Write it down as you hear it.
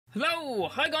Hello,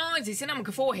 hi guys, it's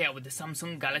Unhide here with the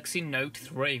Samsung Galaxy Note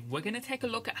 3. We're going to take a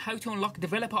look at how to unlock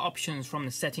developer options from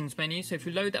the settings menu. So if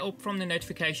you load that up from the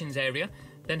notifications area,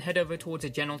 then head over towards the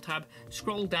general tab,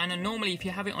 scroll down, and normally if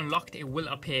you have it unlocked it will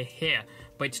appear here,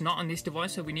 but it's not on this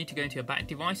device, so we need to go into about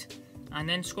device and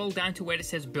then scroll down to where it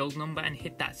says build number and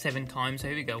hit that 7 times. So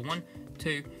here we go, 1,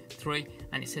 2, 3,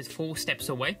 and it says 4 steps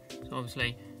away. So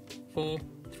obviously 4,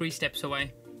 3 steps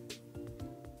away,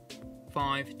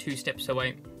 5, 2 steps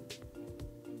away,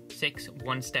 6,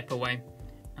 1 step away,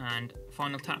 and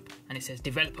final tap, and it says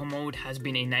developer mode has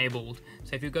been enabled.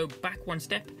 So if you go back 1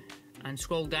 step and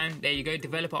scroll down, there you go,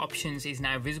 developer options is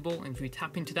now visible, and if you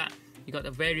tap into that, you got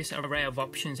a various array of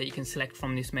options that you can select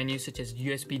from this menu, such as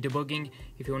USB debugging,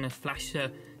 if you want to flash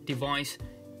the device,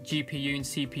 GPU and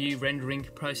CPU rendering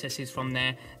processes from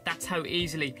there. That's how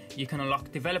easily you can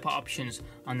unlock developer options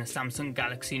on the Samsung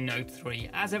Galaxy Note 3.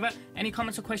 As ever, any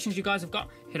comments or questions you guys have got,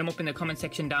 hit them up in the comment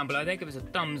section down below there. Give us a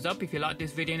thumbs up if you like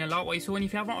this video and a like what you saw, and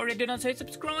if you haven't already done so,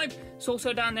 subscribe. It's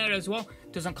also down there as well.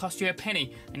 It doesn't cost you a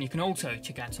penny, and you can also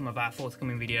check out some of our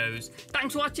forthcoming videos.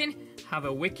 Thanks for watching, have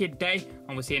a wicked day,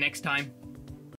 and we'll see you next time.